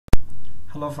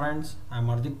Hello friends, I am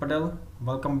Hardik Patel.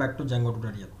 Welcome back to Django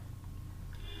tutorial.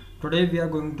 Today we are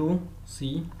going to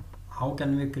see how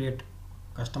can we create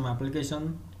custom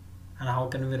application and how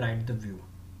can we write the view.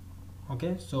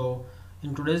 Okay, so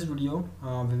in today's video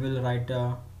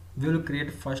we will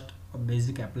create first a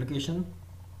basic application,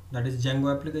 that is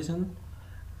Django application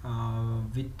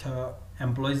with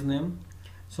employee's name.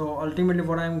 So ultimately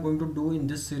what I am going to do in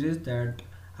this series, that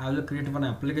I will create one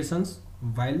applications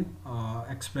while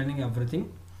explaining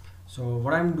everything. So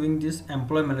what I'm doing, this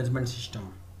employee management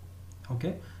system.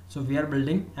 Okay, so we are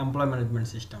building employee management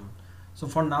system. So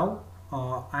for now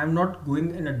I am not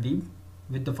going in a deep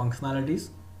with the functionalities,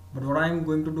 but what I am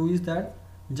going to do is that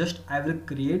just I will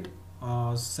create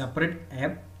a separate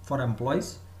app for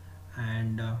employees,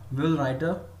 and we will write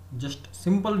a just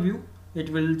simple view.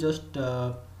 It will just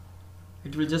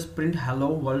print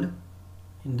hello world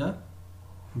in the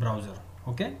browser.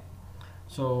 Okay,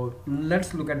 so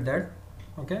let's look at that.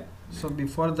 Okay, so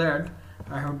before that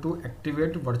I have to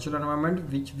activate virtual environment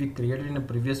which we created in a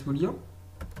previous video.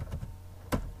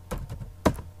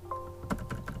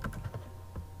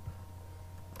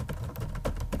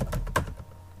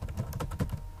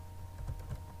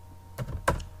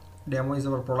 Demo is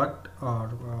our product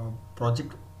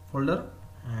project folder,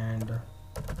 and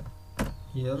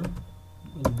here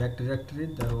in back directory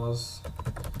there was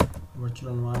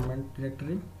virtual environment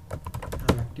directory.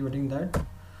 I'm activating that.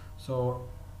 So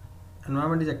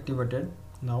environment is activated.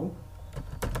 Now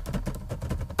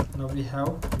we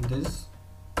have this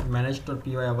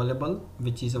manage.py available,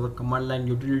 which is our command line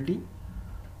utility.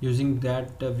 Using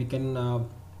that we can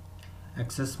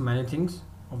access many things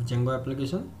of Django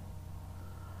application.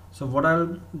 So what I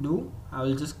will do, I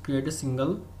will just create a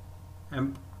single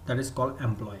emp that is called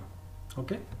employee.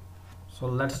 Okay, so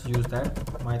let's use that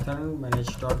Python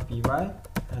manage.py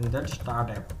and that start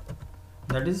app,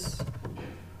 that is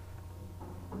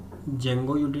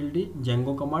Django utility,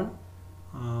 Django command,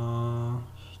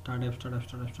 start app,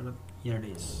 here it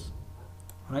is,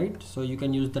 right? So you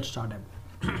can use that start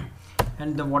app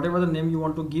and whatever the name you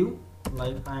want to give,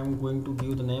 like I am going to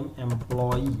give the name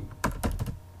employee.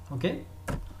 Okay,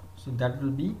 so that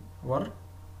will be our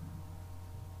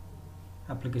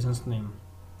application's name.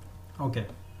 Okay,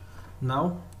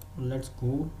 now let's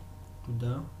go to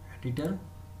the editor.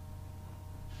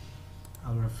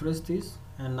 I'll refresh this,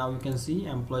 and now you can see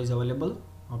employees available.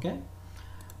 Okay,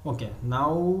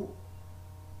 now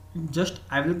just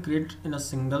I will create in a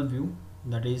single view.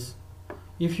 That is,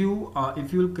 if you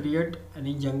will create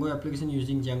any Django application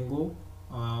using Django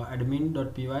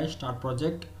admin.py start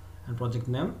project and project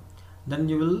name, then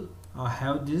you will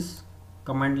have these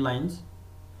command lines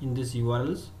in these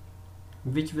URLs,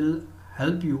 which will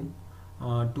help you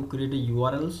to create a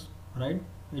URLs, right?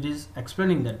 It is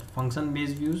explaining that function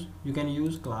based views you can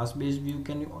use, class based view you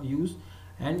can use,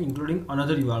 and including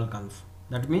another URL conf.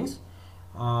 That means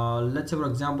let's say for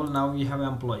example now we have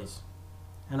employees,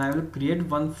 and I will create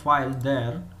one file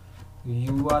there,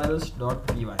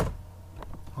 urls.py.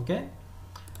 okay,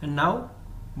 and now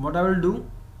what I will do,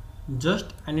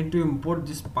 just I need to import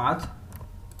this path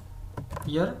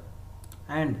here,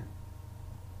 and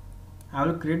I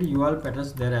will create URL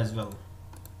patterns there as well,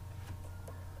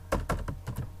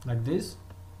 like this,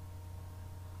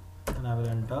 and I will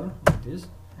enter like this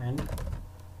and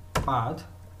path,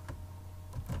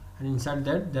 and inside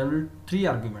that there will be 3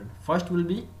 arguments. First will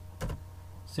be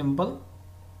simple,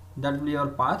 that will be your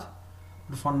path,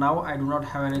 but for now I do not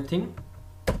have anything.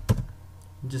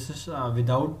 This is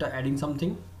without adding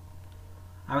something.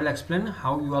 I will explain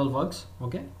how URL works.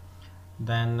 Okay,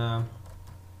 then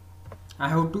I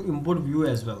have to import view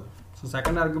as well. So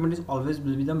second argument is always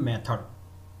will be the method.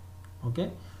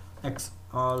 Okay,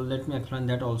 let me explain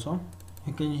that also.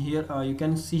 You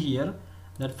can see here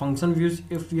that function views,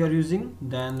 if we are using,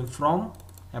 then from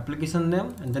application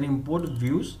name and then import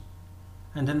views,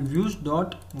 and then views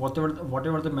dot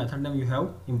whatever the method name you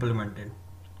have implemented.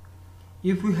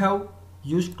 If you have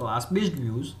used class based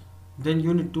views, then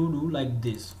you need to do like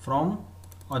this, from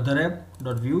other app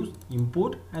dot views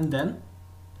import, and then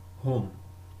home,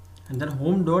 and then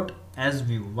home dot as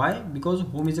view. Why? Because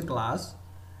home is a class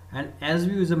and as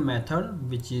view is a method,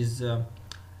 which is a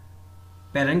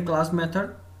parent class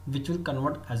method, which will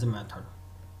convert as a method.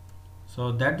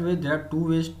 So that way there are 2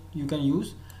 ways you can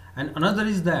use. And another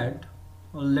is that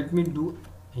let me do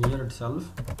here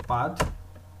itself path,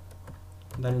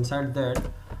 then inside that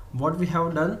what we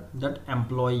have done, that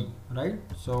employee, right?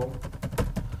 So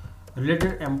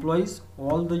related employees,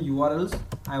 all the URLs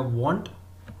I want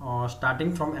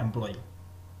starting from employee.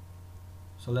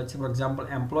 So let's say for example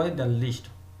employee, then list,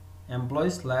 employee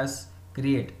slash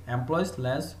create, employee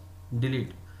slash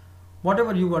delete,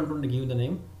 whatever you want to give the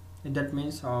name. That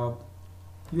means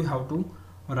you have to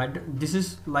write, this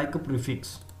is like a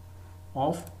prefix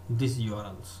of these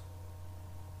URLs.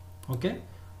 Okay,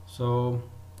 so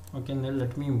okay, now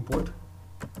let me import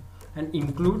and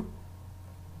include,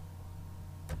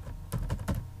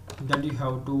 that you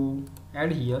have to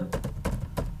add here,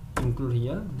 include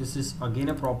here. This is again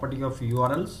a property of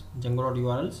URLs,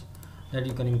 Django.urls, that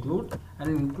you can include,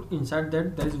 and inside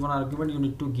that there is one argument you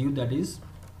need to give, that is,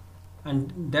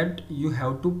 and that you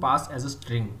have to pass as a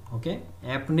string. Okay,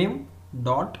 app name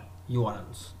dot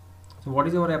URLs. So what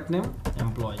is our app name?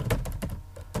 Employee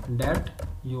that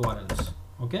URLs.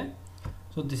 Okay,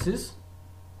 so this is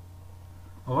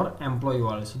our employee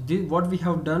URL. So this, what we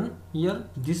have done here,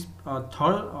 this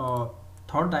third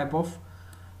type of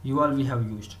URL we have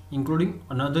used, including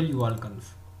another URL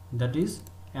conf, that is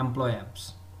employee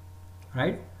apps.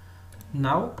 Right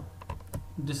now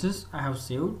this is I have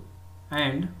saved,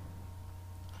 and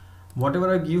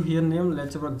whatever I give here name,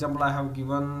 let's say for example I have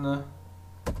given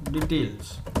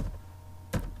details,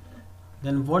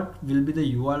 then what will be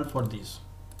the URL for this?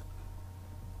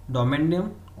 Domain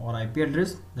name or IP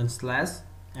address, then slash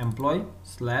employee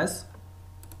slash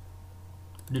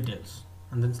details,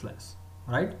 and then slash,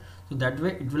 right? So that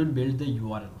way it will build the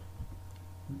URL,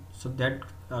 so that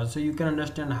so you can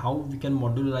understand how we can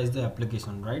modularize the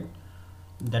application, right?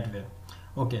 That way.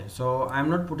 Okay, so I'm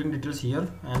not putting details here,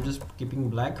 I'm just keeping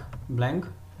blank,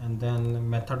 and then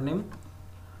method name.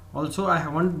 Also I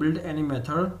haven't built any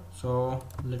method, so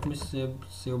let me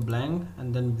save blank,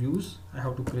 and then views I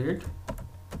have to create.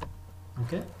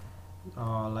 Okay,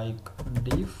 like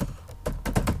div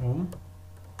home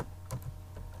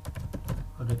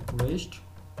request.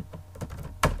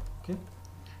 Okay,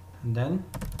 and then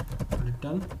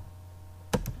return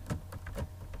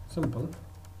simple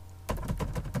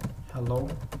hello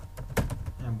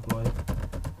employee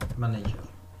manager.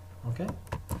 Okay,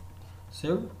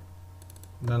 save,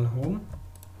 then home.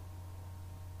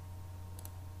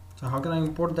 So how can I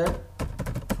import that?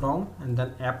 From, and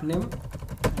then app name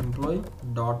employee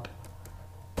dot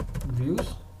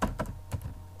views,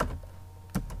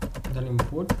 then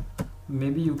import.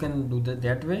 Maybe you can do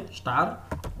that way, star,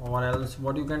 or else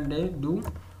what you can do,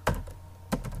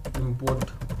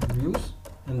 import views,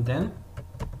 and then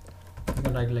you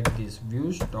can write like this,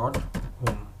 views dot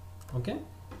home. Okay,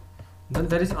 then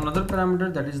there is another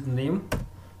parameter, that is name,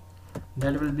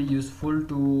 that will be useful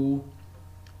to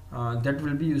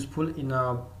in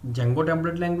a Django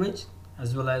template language,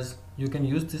 as well as you can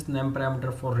use this name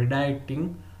parameter for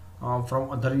redirecting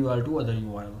from other URL to other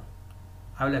URL.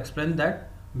 I will explain that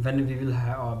when we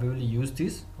will use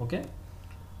this. Okay,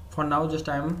 for now just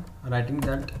I am writing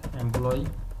that employee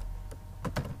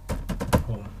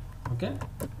home. Okay,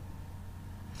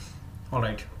 all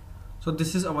right, so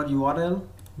this is our URL,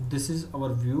 this is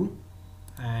our view,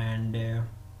 and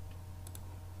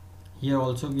here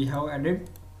also we have added,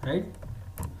 right?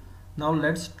 Now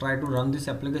let's try to run this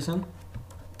application.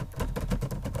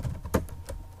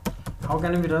 How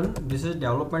can we run? This is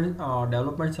development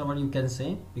server, you can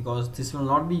say, because this will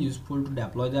not be useful to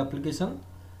deploy the application,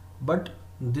 but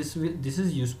this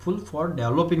is useful for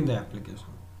developing the application.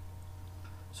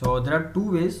 So there are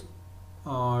two ways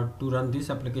to run this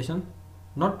application.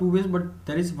 Not two ways, but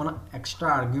there is one extra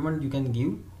argument you can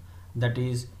give, that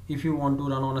is, if you want to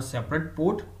run on a separate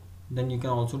port, then you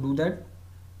can also do that.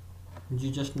 You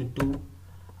just need to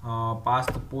pass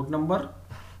the port number.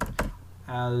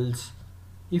 Else,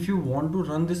 if you want to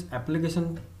run this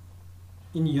application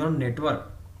in your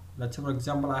network, let's say for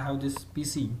example I have this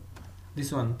PC,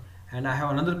 this one, and I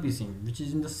have another PC which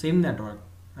is in the same network,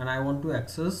 and I want to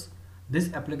access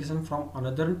this application from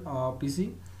another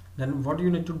PC, then what you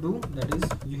need to do, that is,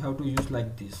 you have to use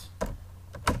like this,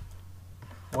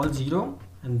 all 0,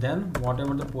 and then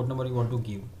whatever the port number you want to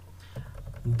give.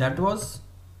 That was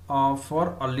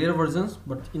for earlier versions,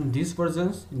 but in these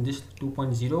versions, in this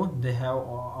 2.0, they have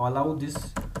allowed this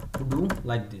to do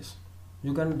like this.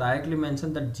 You can directly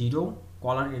mention that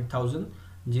 0:8000.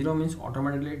 0 means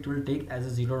automatically it will take as a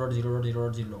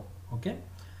 0.0.0.0. Okay,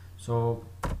 so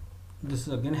this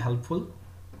is again helpful.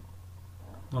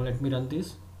 Now let me run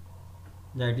this.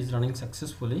 Yeah, it is running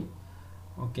successfully.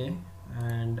 Okay,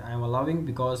 and I am allowing,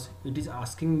 because it is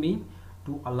asking me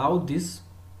to allow this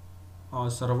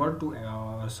server to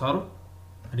serve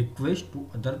request to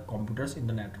other computers in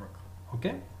the network.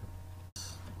 Okay,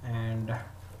 and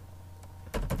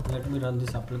let me run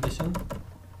this application.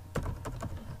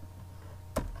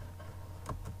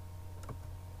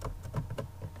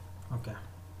 Okay,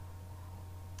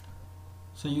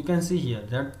 so you can see here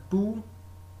that two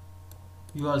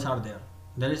URLs are there.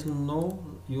 There is no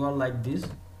URL like this,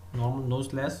 no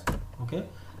slash. Okay,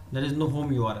 there is no home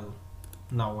URL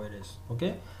nowadays.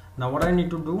 Okay, now what I need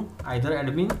to do, either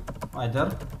admin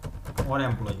or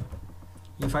employee.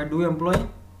 If I do employee,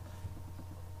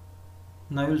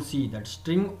 now you'll see that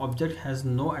string object has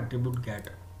no attribute get.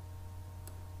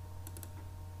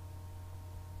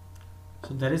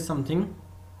 So there is something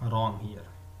wrong here.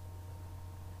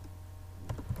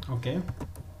 Okay,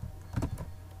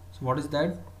 so what is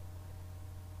that?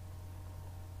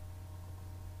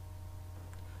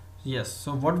 Yes,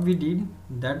 so what we did,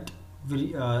 that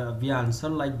we answer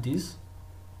like this,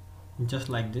 just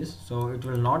like this, so it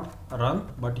will not run,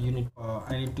 but you need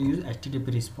I need to use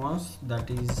HTTP response that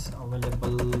is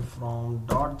available from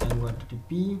 .django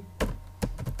HTTP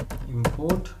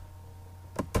import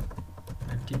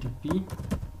HTTP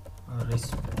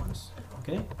response.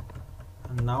 Okay,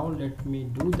 and now let me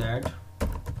do that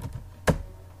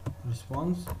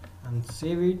response and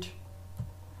save it.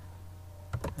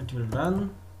 It will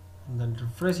run, and then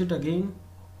refresh it again.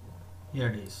 Here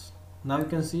it is. Now you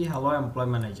can see hello employee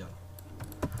manager.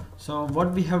 So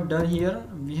what we have done here,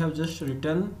 we have just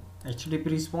written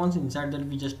HTTP response. Inside that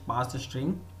we just pass a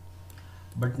string,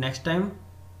 but next time,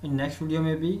 in next video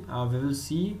maybe, we will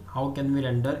see how can we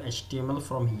render HTML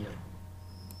from here.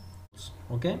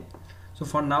 Okay, so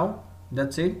for now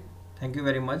that's it. Thank you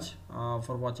very much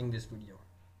for watching this video.